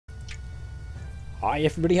Hi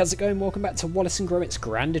everybody, how's it going? Welcome back to Wallace and Gromit's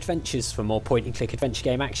Grand Adventures for more point-and-click adventure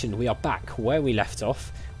game action. We are back where we left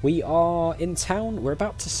off. We are in town. We're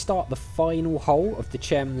about to start the final hole of the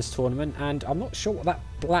Chairman's Tournament, and I'm not sure what that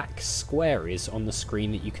black square is on the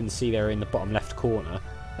screen that you can see there in the bottom left corner.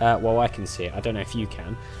 Well, I can see it. I don't know if you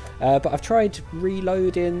can. But I've tried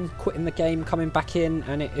reloading, quitting the game, coming back in,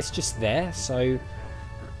 and it's just there, so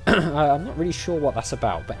I'm not really sure what that's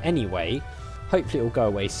about. But anyway, hopefully it'll go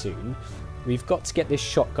away soon. We've got to get this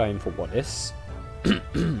shot going for Wallace.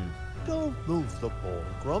 Don't move the ball,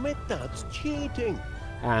 Gromit. That's cheating.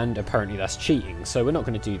 And apparently that's cheating, so we're not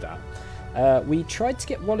going to do that. We tried to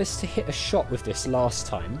get Wallace to hit a shot with this last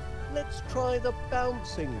time. Let's try the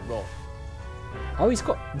bouncing rod. Oh, he's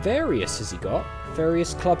got various, has he got?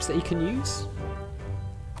 Various clubs that he can use?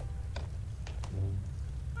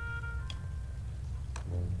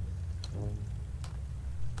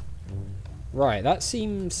 Right, that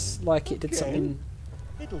seems like it did something...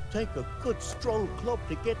 It'll take a good strong club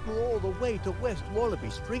to get me all the way to West Wallaby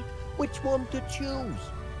Street. Which one to choose?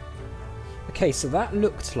 Okay, so that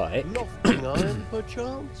looked like... Lofting iron,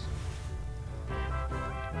 perchance?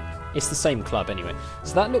 It's the same club anyway.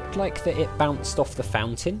 So that looked like that it bounced off the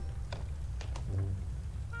fountain.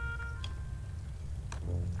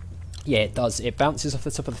 Yeah, it does. It bounces off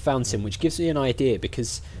the top of the fountain, which gives me an idea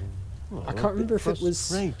because... Well, I can't remember if it was...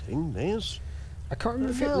 This. I can't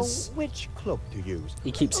remember if it was... Which club to use?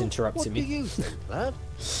 He keeps interrupting me. What do you think, lad?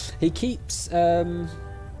 He keeps... I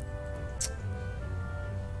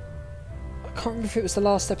can't remember if it was the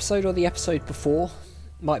last episode or the episode before.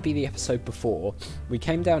 Might be the episode before. We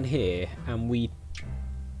came down here and we...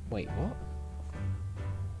 Wait, what?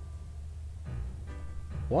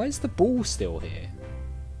 Why is the ball still here?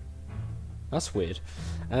 That's weird.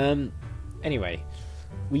 Anyway...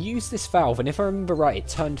 We used this valve, and if I remember right, it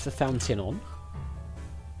turned the fountain on.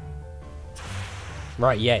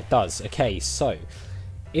 Right, yeah, it does. Okay, so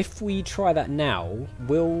if we try that now,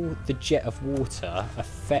 will the jet of water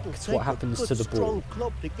affect what happens to the ball? Strong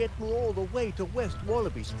club to get me all the way to West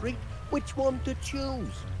Wallaby Street. Which one to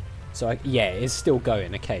choose? So yeah, it's still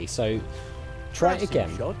going. Okay, so try it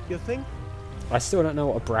again. Shot, you think? I still don't know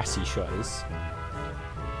what a brassy shot is.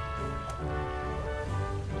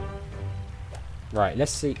 Right,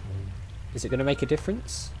 let's see. Is it going to make a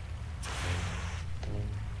difference?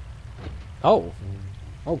 Oh.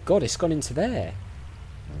 Oh god, it's gone into there.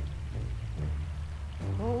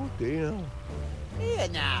 Oh dear. Here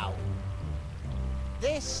now.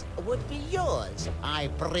 This would be yours, I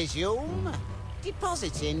presume.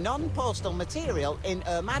 Depositing non-postal material in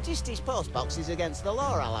Her Majesty's post boxes against the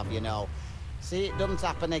law, I'll have you know. See it doesn't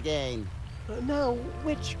happen again. Now,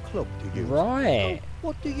 which club to use? Right.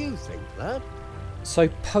 What do you think, lad? So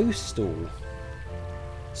postal.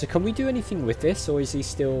 So can we do anything with this, or is he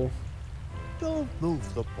still... Don't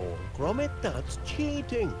move the ball, Gromit. That's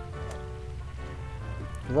cheating.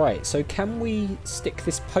 Right, so can we stick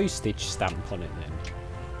this postage stamp on it then?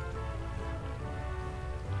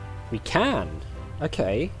 We can.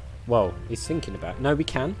 Okay. Well, he's thinking about it. No, we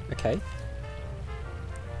can. Okay.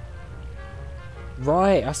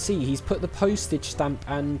 Right, I see. He's put the postage stamp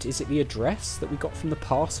and is it the address that we got from the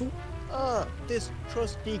parcel? Ah, this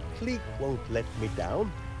trusty clique won't let me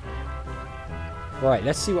down. Right,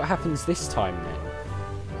 let's see what happens this time then.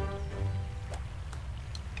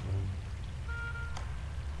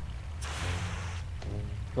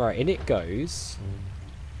 Right, in it goes.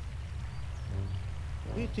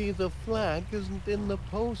 Pity the flag isn't in the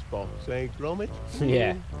post box, eh, Gromit?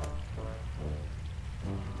 Yeah.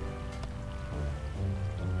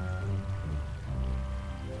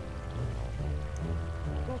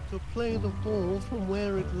 To play the ball from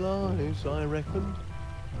where it lies, I reckon.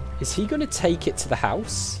 Is he going to take it to the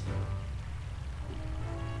house?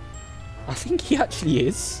 I think he actually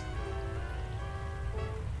is.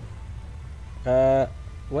 Where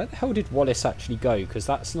the hell did Wallace actually go? Because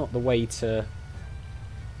that's not the way to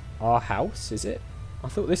our house, is it? I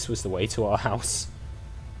thought this was the way to our house.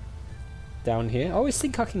 Down here. I always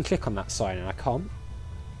think I can click on that sign and I can't.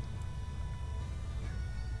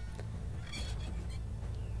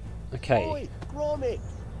 Okay. Oi, Gromit!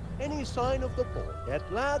 Any sign of the ball yet,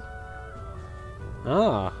 lad?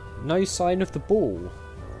 Ah, no sign of the ball.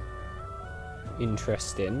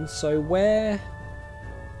 Interesting. So where...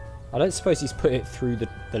 I don't suppose he's put it through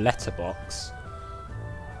the letterbox.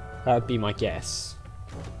 That would be my guess.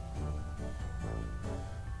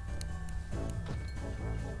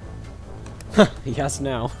 He has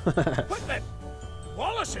now. But then,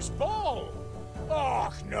 Wallace's ball!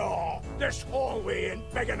 Oh no! This hallway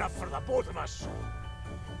ain't big enough for the both of us!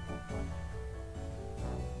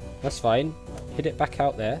 That's fine. Hit it back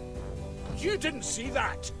out there. You didn't see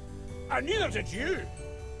that. And neither did you.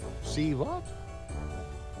 See what?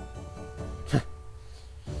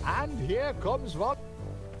 And here comes what?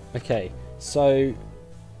 Okay, so...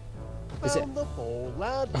 Is it... Found the ball,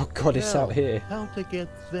 lad. Oh god, it's Now, out here. How to get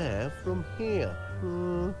there from here?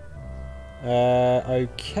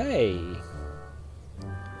 Okay.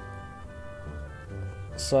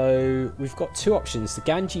 So, we've got two options. The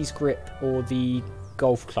Ganges grip or the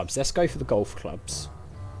golf clubs. Let's go for the golf clubs.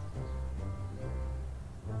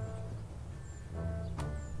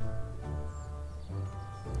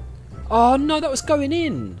 Oh no, that was going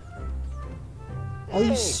in! Oh, you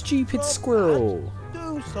Hey, stupid stop squirrel! that.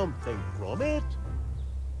 Do something, Gromit.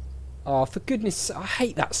 Oh, for goodness, I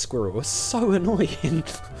hate that squirrel. It's so annoying.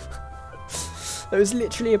 It was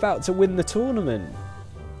literally about to win the tournament.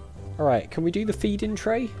 Alright, can we do the feed-in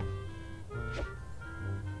tray?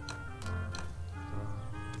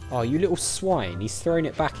 Oh, you little swine. He's throwing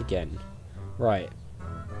it back again. Right.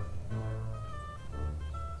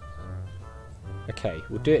 Okay,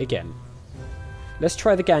 we'll do it again. Let's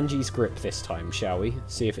try the Ganges grip this time, shall we?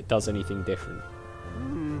 See if it does anything different.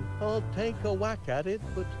 I'll take a whack at it,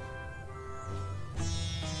 but...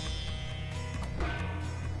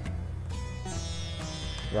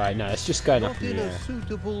 Right, no, it's just going up Not in in the a air.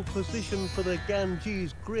 suitable position for the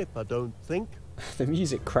Ganges grip, I don't think. The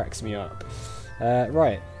music cracks me up.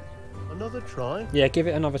 Right. Another try? Yeah, give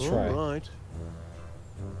it another try. All right.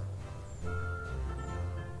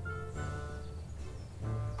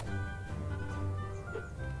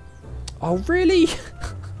 Oh, really?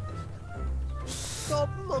 Stop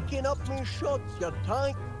mucking up me shots, you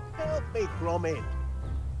tyke. Help me, Gromit.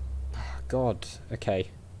 God, okay.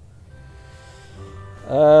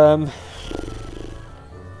 Can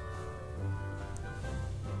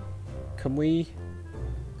we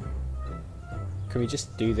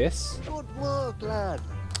just do this? Good work, lad.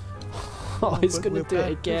 Oh, he's But gonna we're do it back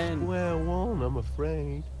to again. Square one, I'm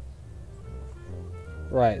afraid.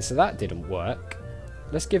 Right, so that didn't work.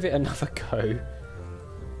 Let's give it another go.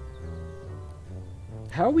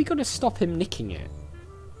 How are we gonna stop him nicking it?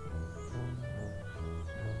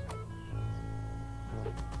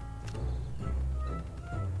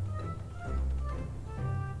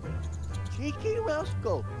 Cheeky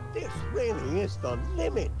rascal, this really is the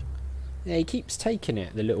limit. Yeah, he keeps taking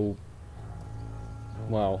it, the little...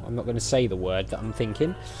 Well, I'm not going to say the word that I'm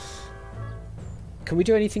thinking. Can we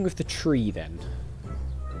do anything with the tree then?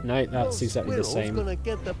 No, that's Your exactly the squirrel's same. gonna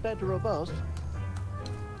get the better of us.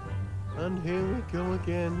 And here we go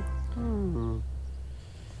again.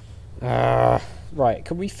 Right,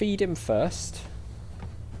 can we feed him first?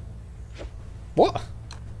 What?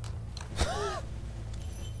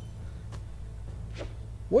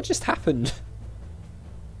 What just happened?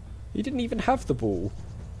 He didn't even have the ball.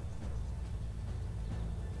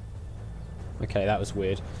 Okay, that was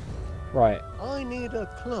weird. Right. I need a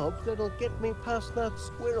club that'll get me past that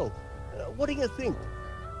squirrel. What do you think?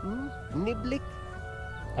 Niblick?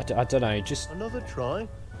 I don't know, just Another try?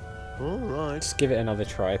 All right. give it another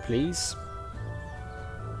try, please.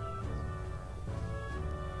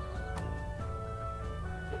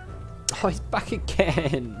 Oh, he's back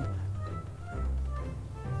again.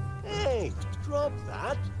 Hey, drop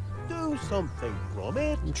that. Do something,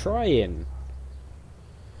 Gromit. I'm trying.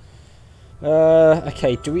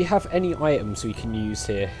 Okay, do we have any items we can use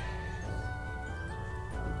here?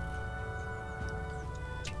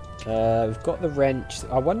 We've got the wrench.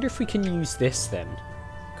 I wonder if we can use this then.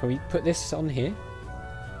 Can we put this on here?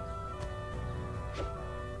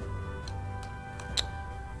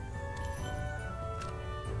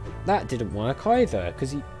 That didn't work either,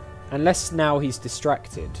 because he... Unless now he's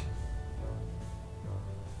distracted.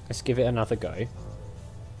 Let's give it another go.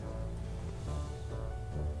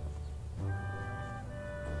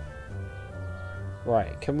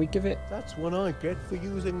 Right, can we give it... That's what I get for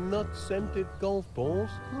using nut-scented golf balls.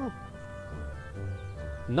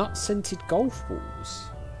 Nut-scented golf balls?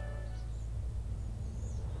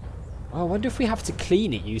 Oh, I wonder if we have to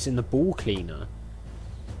clean it using the ball cleaner.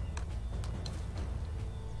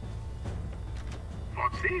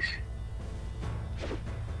 What's this?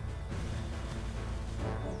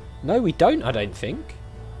 No, we don't, I don't think.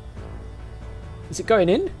 Is it going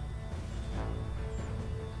in?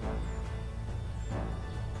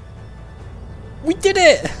 We did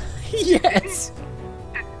it! Yes!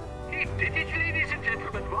 He did it, ladies and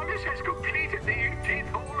gentlemen. Wallace has completed the 18th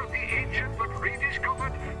hole of the ancient but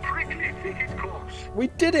rediscovered prickly thicket course. We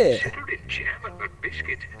did it! Settled in chairman, but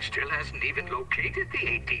Biscuit still hasn't even located the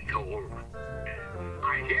 18th hole.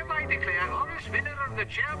 I hereby declare Wallace winner of the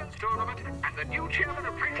chairman's tournament and the new chairman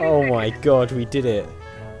of prickly Oh thicket. my god, we did it.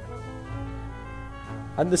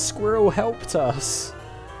 And the squirrel helped us.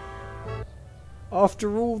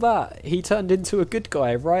 After all that, he turned into a good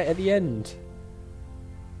guy right at the end.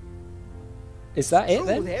 Is that it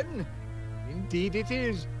then? Indeed it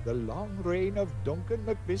is. The long reign of Duncan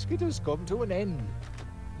McBiscuit has come to an end.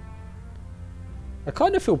 I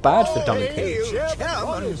kind of feel bad for Duncan.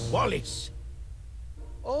 Chairman Wallace.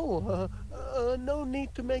 Oh, no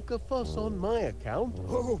need to make a fuss on my account.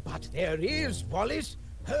 Oh, but there is, Wallace.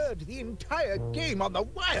 Heard the entire game on the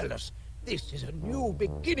wireless. This is a new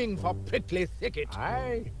beginning for Prickly Thicket.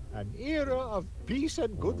 Aye, an era of peace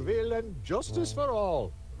and goodwill and justice for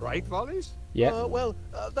all. Right, Wallace? Yeah. Well,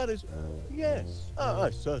 that is... yes,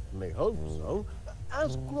 I certainly hope so.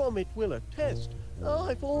 As Gromit will attest,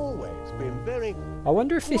 I've always been very... I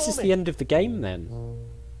wonder if this is the end of the game then.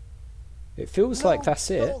 It feels like that's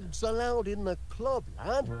it. No dogs allowed in the club,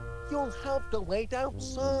 lad. You'll have to wait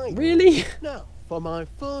outside. Really? Now, for my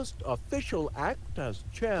first official act as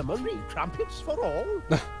chairman... 3 trumpets for all?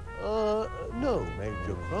 No,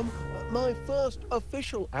 Major Crumb. My first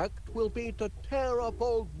official act will be to tear up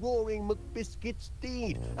old Roaring McBiscuit's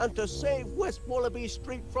deed and to save West Wallaby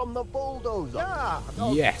Street from the bulldozer. Ah,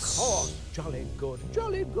 of Yes. course. Jolly good,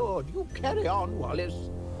 jolly good. You carry on, Wallace.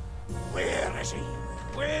 Where is he?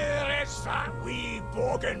 Where is that wee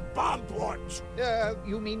boggin bumpwort?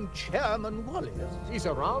 You mean Chairman Wallace? He's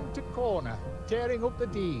around the corner, tearing up the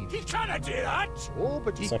deed. He cannot do that. Oh,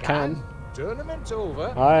 but he Yes, I can. can. Tournament's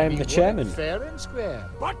over. I'm He the won chairman. Fair and square.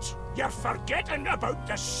 But you're forgetting about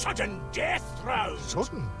the sudden death round.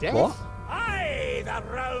 Sudden death? What? Aye, the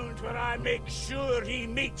round where I make sure he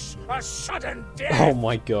meets a sudden death. Oh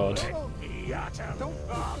my god.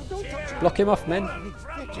 Block him off, men.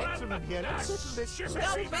 Stop in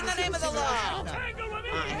the name of the law.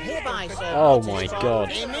 I hereby serve Oh my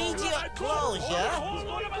god. immediate closure.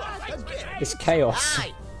 It's chaos.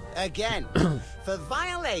 Aye, again, for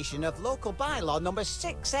violation of local bylaw number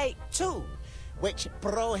 682, which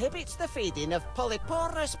prohibits the feeding of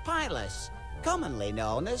Polyporus pilus, commonly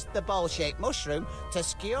known as the ball-shaped mushroom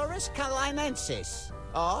Tusculus calinensis,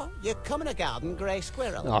 or your common garden grey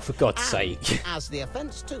squirrel. Oh, for God's And sake. as the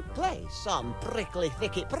offence took place on Prickly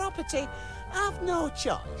Thicket property, I've no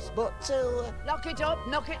choice but to... Lock it up,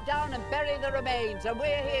 knock it down, and bury the remains, and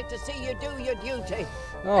we're here to see you do your duty.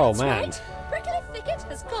 Oh That's man. right. Prickly Thicket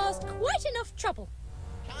has caused quite enough trouble.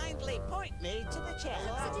 kindly point me to the chair.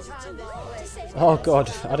 Oh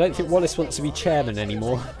god. I don't think Wallace wants to be chairman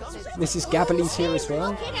anymore. Mrs. Gabberly's here as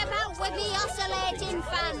well. Walking about with the oscillating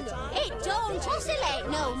fan. It don't oscillate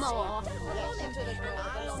no more.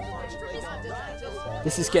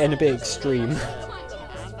 This is getting a bit extreme.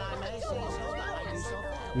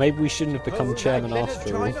 Maybe we shouldn't have become chairman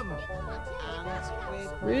after all.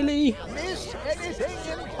 Really? Miss anything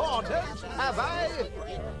important? Have I?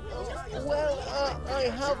 Well, I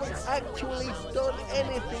haven't actually done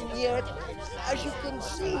anything yet. As you can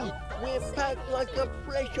see, we're packed like a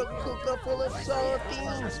pressure cooker full of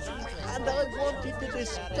sardines. And I wanted to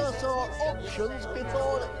discuss our options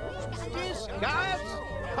before... Discuss?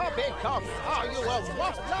 Poppycock, are you a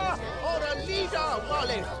waffler or a leader,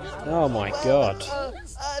 Wallace? Oh my god.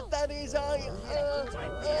 That is,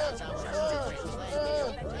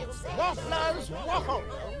 Wafflers waffle,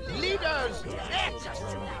 leaders next.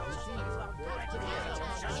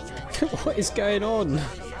 What is going on?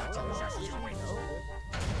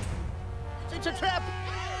 It's a trap.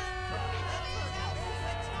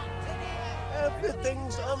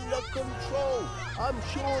 Everything's under control. I'm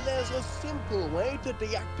sure there's a simple way to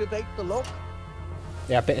deactivate the lock.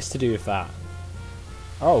 Yeah, I bet it's to do with that.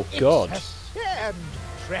 Oh god. It's a sand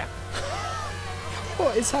trap.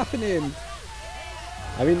 What is happening?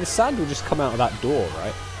 I mean, the sand will just come out of that door,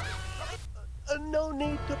 right? No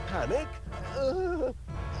need to panic.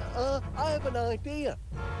 I have an idea.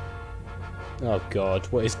 Oh god,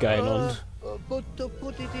 what is going on? But to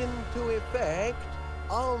put it into effect,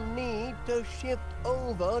 I'll need to shift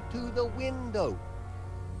over to the window.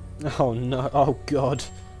 Oh no, oh god.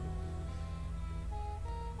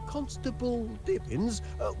 Constable Dibbins,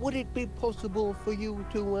 would it be possible for you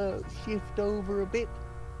to shift over a bit?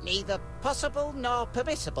 Neither possible nor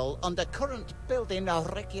permissible under current building or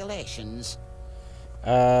regulations.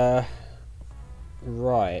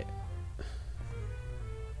 Right.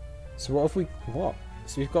 So what have we... What?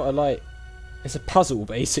 So we've got to like... It's a puzzle,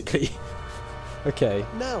 basically. Okay.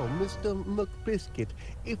 Now, Mr. McBiscuit,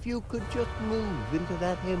 if you could just move into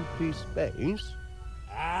that empty space.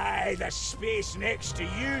 Aye, the space next to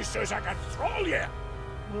you so's I can throw you.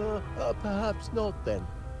 Perhaps not then.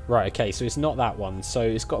 Right, okay, so it's not that one, so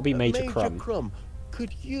it's got to be Major Crumb. Major Crumb,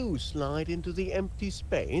 could you slide into the empty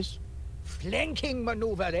space? Flanking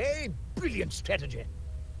maneuver, eh? Brilliant strategy.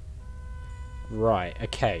 Right,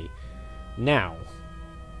 okay. Now,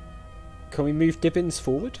 can we move Dibbins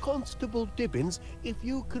forward? Constable Dibbins, if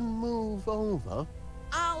you can move over.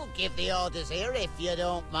 I'll give the orders here if you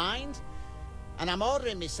don't mind. And I'm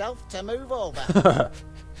ordering myself to move over.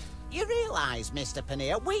 You realise, Mr.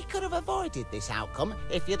 Pannier, we could have avoided this outcome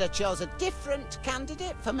if you'd have chose a different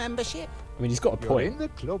candidate for membership. I mean, he's got a You're point. in the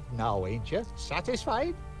club now, ain't you?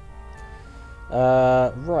 Satisfied?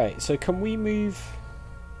 Right, so can we move...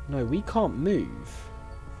 No, we can't move.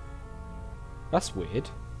 That's weird.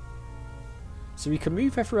 So we can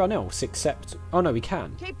move everyone else except... Oh, no, we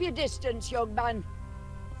can. Keep your distance, young man.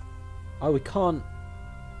 Oh, we can't...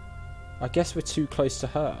 I guess we're too close to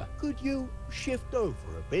her. Could you shift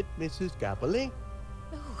over a bit, Mrs. Gabberly?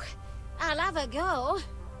 Oh, I'll have a go.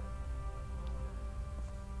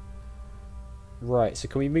 Right, so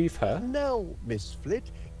can we move her? Now, Miss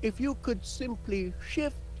Flit, if you could simply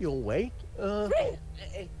shift your weight,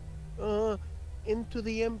 into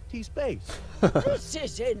the empty space. This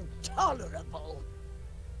is intolerable.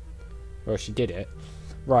 Well, she did it.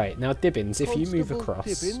 Right, now Dibbins, if you move Constable across...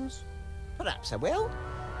 Dibbins? Perhaps I will.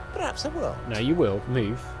 Perhaps I won't. No, you will.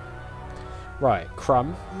 Move. Right,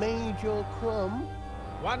 Crumb. Major Crumb?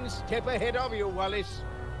 One step ahead of you, Wallace.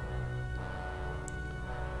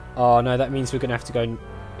 Oh, no, that means we're going to have to go...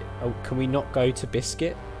 Oh, can we not go to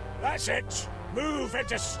Biscuit? That's it. Move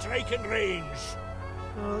into striking range.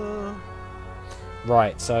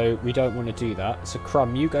 Right, so we don't want to do that. So,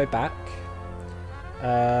 Crumb, you go back.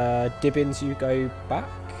 Dibbins, you go back.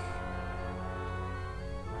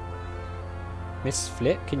 Miss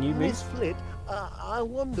Flit, can you move? Miss Flit, I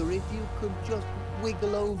wonder if you could just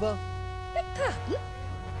wiggle over.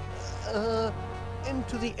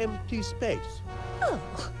 Into the empty space.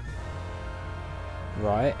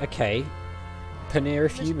 Right, okay. Pannier,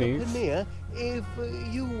 if you Mr. move. Pannier, if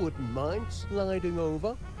you wouldn't mind sliding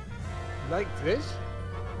over. Like this?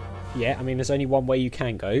 Yeah, I mean, there's only one way you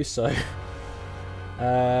can go, so...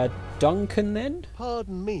 Duncan, then?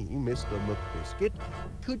 Pardon me, Mr. McBiscuit.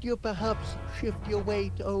 Could you perhaps shift your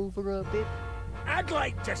weight over a bit? I'd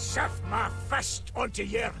like to shift my fist onto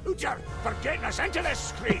your hooter for getting us into this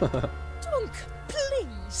scrape. Dunk,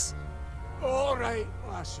 please. All right,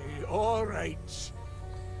 lassie, all right.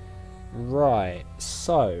 Right,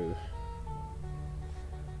 so...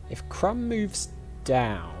 If Crumb moves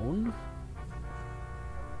down...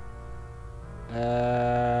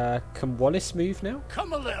 can Wallace move now?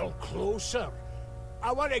 Come a little closer.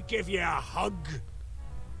 I want to give you a hug.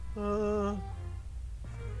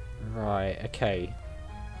 Right, okay.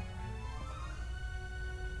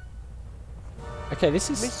 Okay, this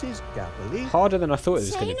is Mrs. Gabberly? harder than I thought it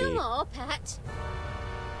was going Say to no be. more, Pat.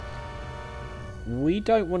 We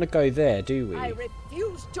don't want to go there, do we? I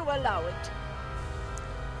refuse to allow it.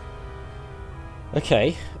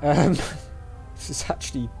 Okay, this is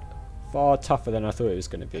actually far tougher than I thought it was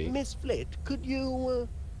going to be. Miss Flit, could you...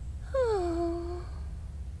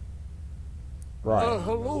 Right.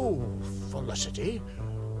 Hello, Felicity.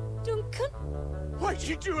 Duncan? Why'd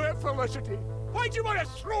you do it, Felicity? Why'd you want to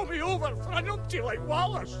throw me over for a numpty like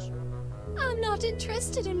Wallace? I'm not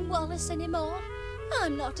interested in Wallace anymore.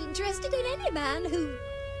 I'm not interested in any man who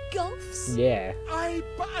golfs. Yeah.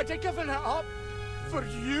 But I'd have given it up for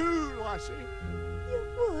you, lassie. You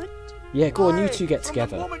would? Yeah, go on, you Aye, two get from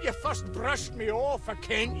together. the moment you first brushed me off, I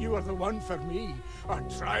kent you were the one for me. I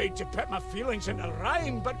tried to put my feelings into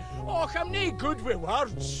rhyme, but I'm nae good with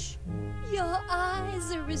words. Your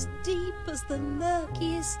eyes are as deep as the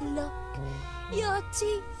murkiest loch. Your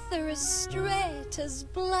teeth are as straight as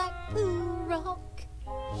Blackpool rock.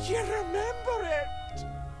 You remember it?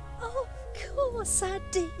 Of course I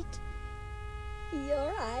did.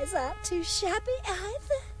 Your eyes aren't too shabby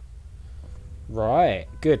either. Right,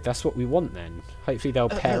 good, that's what we want then. Hopefully they'll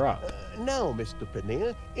pair up. Now, Mr.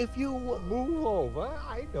 Pannier, if you... Move over,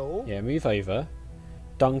 I know. Yeah, move over.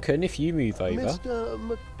 Duncan, if you move over.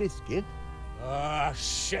 Mr. McBiscuit? Ah,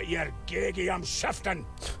 shit, you're gaggy, I'm shifting.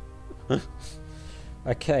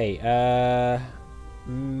 Okay,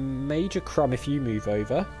 Major Crumb, if you move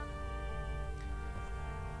over.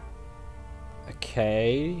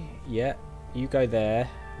 Okay, yeah, you go there.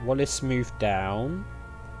 Wallace, move down.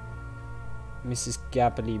 Mrs.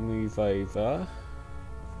 Gabberly, move over.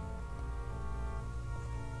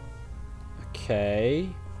 Okay.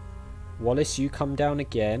 Wallace, you come down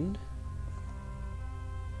again.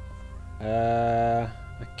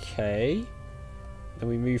 Okay. Then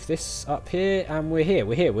we move this up here, and we're here.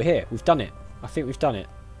 We've done it. I think we've done it.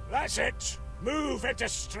 That's it. Move into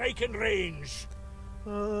striking range.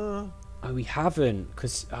 Oh, we haven't,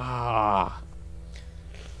 because...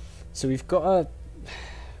 So we've got a...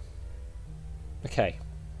 Okay.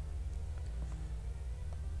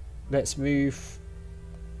 let's move.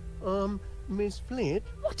 Miss Flit?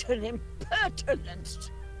 What an impertinence!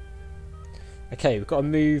 Okay, we've got to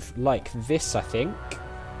move like this, I think.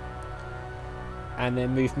 And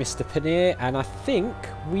then move Mr. Paneer, and I think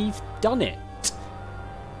we've done it.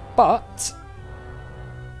 But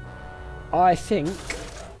I think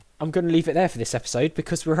I'm going to leave it there for this episode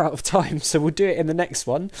because we're out of time. So we'll do it in the next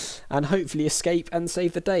one and hopefully escape and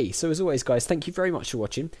save the day. So as always, guys, thank you very much for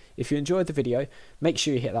watching. If you enjoyed the video, make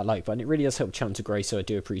sure you hit that like button. It really does help the channel to grow, so I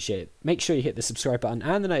do appreciate it. Make sure you hit the subscribe button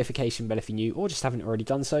and the notification bell if you're new or just haven't already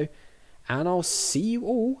done so. And I'll see you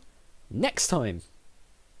all next time.